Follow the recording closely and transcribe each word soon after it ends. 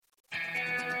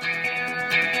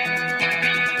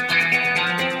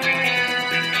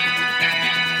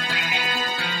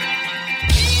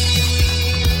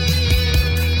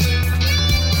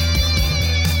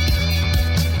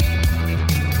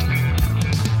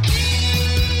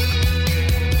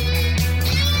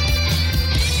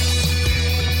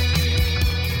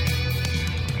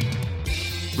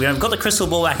We've got the crystal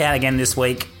ball back out again this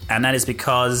week, and that is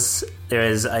because there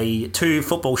is two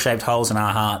football-shaped holes in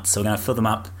our hearts, so we're going to fill them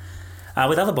up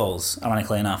with other balls,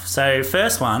 ironically enough. So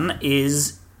first one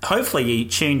is, hopefully you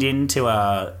tuned in to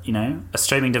a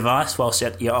streaming device whilst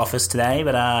at your office today,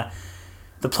 but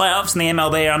the playoffs in the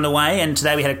MLB are underway, and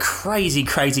today we had a crazy,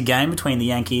 crazy game between the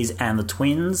Yankees and the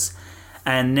Twins.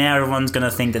 And now everyone's going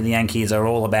to think that the Yankees are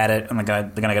all about it and they're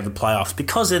going to go to the playoffs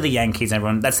because they're the Yankees.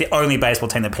 And that's the only baseball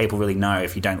team that people really know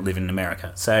if you don't live in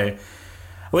America. So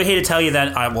we're here to tell you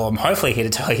that, I'm hopefully here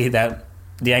to tell you that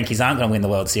the Yankees aren't going to win the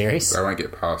World Series. They won't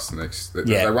get past the next...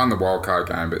 They won the wild card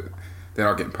game, but they're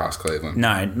not getting past Cleveland.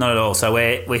 No, not at all. So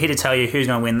we're here to tell you who's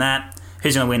going to win that,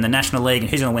 who's going to win the National League, and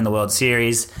who's going to win the World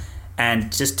Series.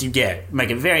 And just to make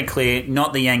it very clear,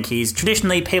 not the Yankees.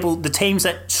 Traditionally, the teams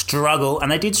that struggle,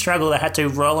 and they did struggle, they had to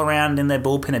roll around in their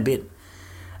bullpen a bit.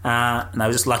 And they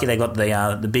were just lucky they got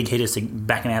the big hitters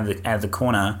backing out of the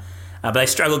corner. But they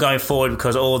struggle going forward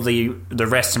because all the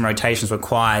rests and rotations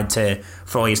required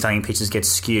for all your starting pitchers get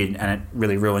skewed, and it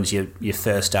really ruins your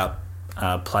first up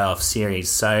playoff series.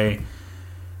 So,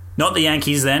 not the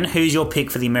Yankees then. Who's your pick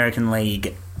for the American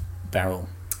League, Barrel?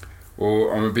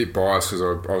 Well, I'm a bit biased because I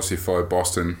obviously follow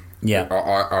Boston. Yeah.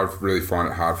 I really find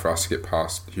it hard for us to get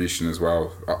past Houston as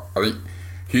well. I think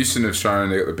Houston have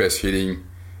shown they've got the best hitting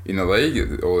in the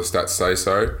league. All the stats say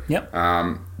so. Yep.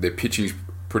 Their pitching's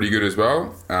pretty good as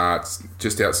well. It's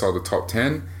just outside the top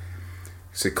 10.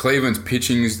 So Cleveland's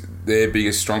pitching's their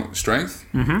biggest strength.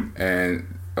 Mm-hmm.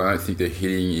 And I don't think their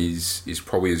hitting is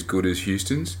probably as good as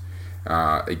Houston's.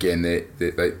 Again, they're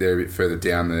a bit further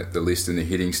down the list in the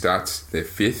hitting stats. They're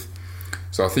fifth.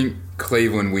 So I think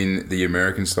Cleveland win the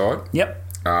American side. Yep.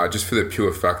 Just for the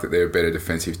pure fact that they're a better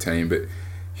defensive team, but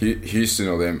Houston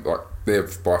or them, they're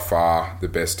by far the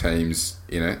best teams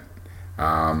in it.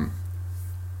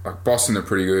 Boston are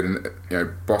pretty good,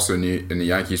 and Boston and the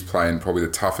Yankees play in probably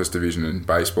the toughest division in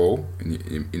baseball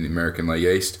in the American League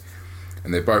East,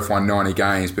 and they've both won 90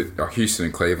 games, but Houston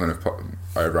and Cleveland have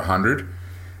over 100.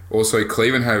 Also,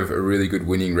 Cleveland have a really good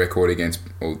winning record against.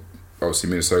 Well,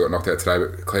 obviously, Minnesota got knocked out today,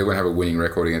 but Cleveland have a winning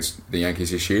record against the Yankees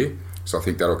this year, so I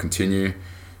think that'll continue.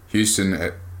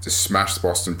 Houston just smashed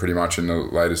Boston pretty much in the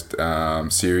latest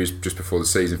series just before the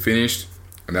season finished,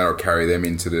 and that'll carry them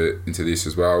into this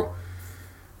as well.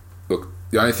 Look,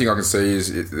 the only thing I can see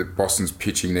is that Boston's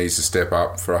pitching needs to step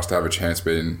up for us to have a chance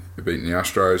beating the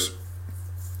Astros.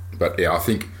 But yeah, I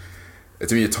think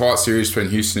it's going to be a tight series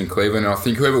between Houston and Cleveland, and I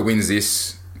think whoever wins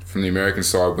this from the American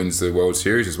side wins the World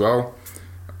Series as well.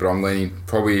 But I'm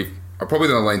probably going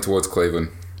to lean towards Cleveland.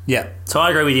 Yeah, so I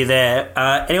agree with you there.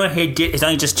 Anyone who is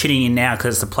only just tuning in now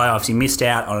because it's the playoffs, you missed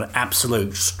out on an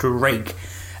absolute streak.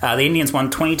 The Indians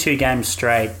won 22 games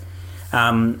straight,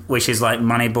 which is like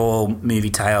Moneyball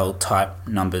movie tale type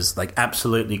numbers, like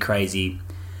absolutely crazy.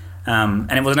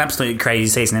 And it was an absolutely crazy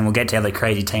season, and we'll get to the other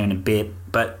crazy team in a bit.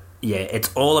 But yeah,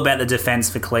 it's all about the defense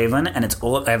for Cleveland, and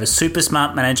they have a super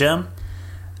smart manager,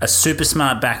 a super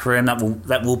smart back room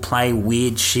that will play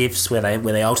weird shifts where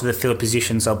they alter the field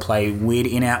positions. They'll play weird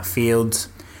in-out fields.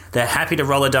 They're happy to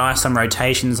roll a dice on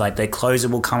rotations, like their closer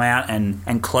will come out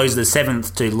and close the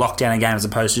 7th to lock down a game as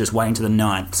opposed to just waiting to the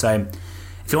 9th. So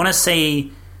if you want to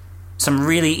see some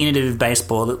really innovative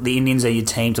baseball, the Indians are your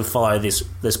team to follow this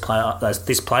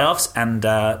playoffs, and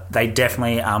they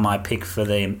definitely are my pick for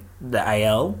the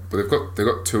AL. But they've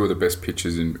got two of the best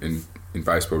pitchers in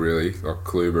baseball, really, like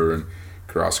Kluber and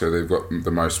Carrasco. They've got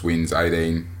the most wins,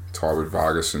 18, tied with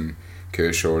Vargas and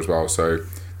Kershaw as well. So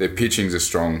their pitchings are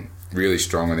strong, really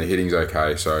strong, and their hitting's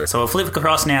okay. So we'll flip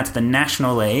across now to the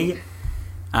National League.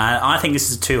 I think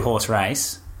this is a 2-horse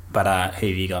race, but who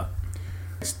have you got?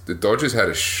 The Dodgers had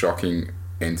a shocking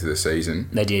end to the season.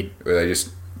 They did. Where they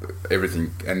just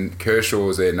everything, and Kershaw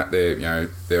was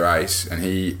their ace, and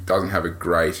he doesn't have a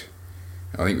great.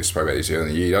 I think we spoke about this earlier in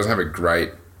the year. He doesn't have a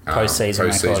great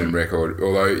postseason record.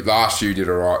 Although last year he did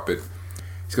all right, but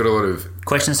he's got a lot of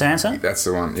questions to answer. That's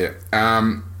the one. Yeah.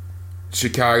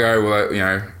 Chicago. Well,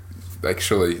 they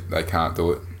can't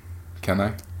do it, can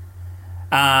they?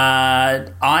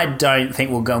 I don't think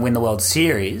we'll go and win the World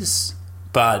Series,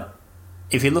 but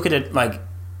if you look at it, like,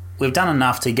 we've done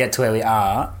enough to get to where we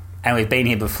are, and we've been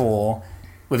here before.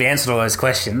 We've answered all those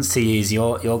questions, to use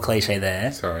your cliche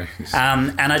there. Sorry. It's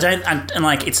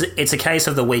a case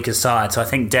of the weaker side. So I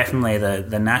think definitely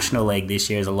the National League this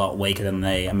year is a lot weaker than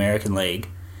the American League.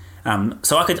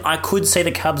 So I could see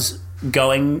the Cubs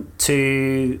going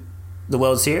to the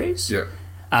World Series. Yeah.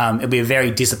 It'll be a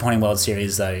very disappointing World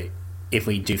Series though if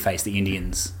we do face the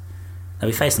Indians.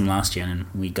 We faced them last year and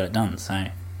we got it done. So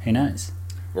who knows?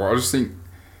 Well, I just think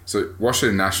so.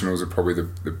 Washington Nationals are probably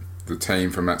the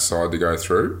team from that side to go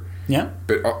through. Yeah.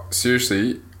 But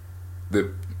seriously,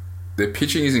 their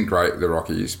pitching isn't great, the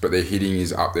Rockies, but their hitting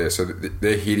is up there. So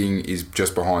their hitting is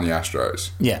just behind the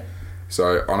Astros. Yeah.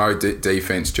 So I know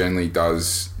defense generally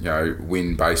does,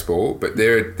 win baseball, but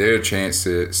they're a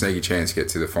sneaky chance to get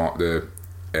to the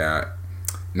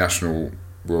National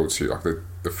World Series, like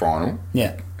the final.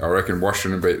 Yeah. I reckon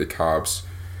Washington beat the Cubs.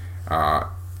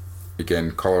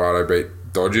 Again, Colorado beat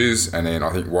Dodgers, and then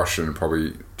I think Washington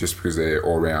probably, just because they're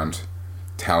all-round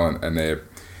talent and they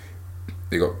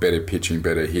got better pitching,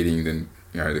 better hitting than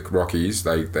the Rockies,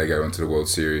 they go into the World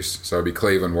Series. So it'll be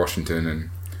Cleveland, Washington, and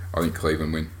I think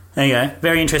Cleveland win. There you go.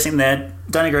 Very interesting there.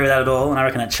 Don't agree with that at all, and I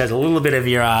reckon it shows a little bit of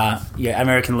your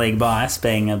American League bias,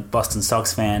 being a Boston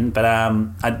Sox fan. But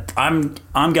I'm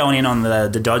going in on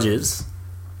the Dodgers.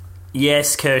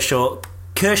 Yes, Kershaw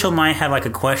might have like a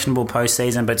questionable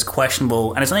postseason, but it's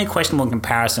questionable, and it's only questionable in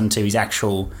comparison to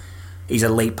his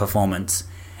elite performance,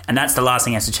 and that's the last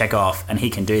thing he has to check off, and he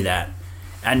can do that.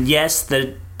 And yes,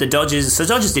 the Dodgers. So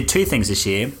the Dodgers did two things this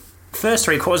year. First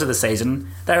 3 quarters of the season,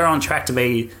 they were on track to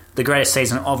be the greatest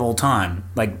season of all time,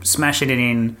 like smashing it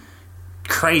in,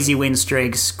 crazy win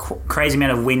streaks, crazy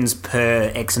amount of wins per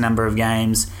X number of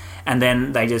games, and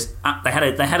then they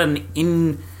had an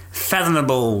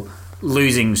unfathomable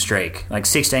losing streak, like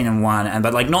 16-1,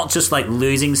 but like not just like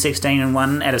losing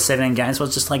 16-1 out of 17 games,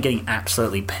 but just like getting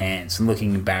absolutely pants and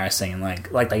looking embarrassing, and it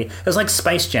was like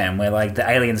Space Jam, where like the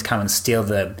aliens come and steal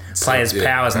the players'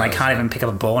 powers and they can't even pick up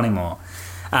a ball anymore.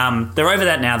 They're over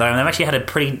that now, though, and they've actually had a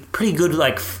pretty good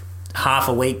week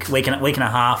and a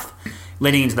half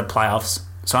leading into the playoffs.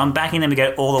 So I'm backing them to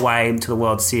get all the way to the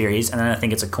World Series, and then I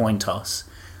think it's a coin toss.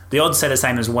 The odds say the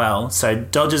same as well. So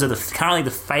Dodgers are currently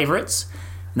the favourites,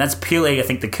 and that's purely, I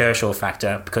think, the Kershaw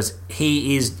factor, because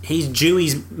he's due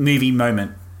his movie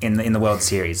moment in the World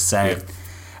Series. So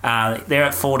they're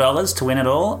at $4 to win it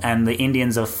all, and the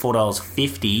Indians are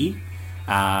 $4.50.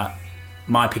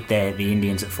 My pick there, the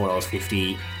Indians at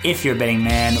 $4.50. If you're a betting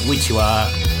man, which you are,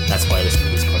 that's why I listen to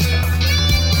this podcast.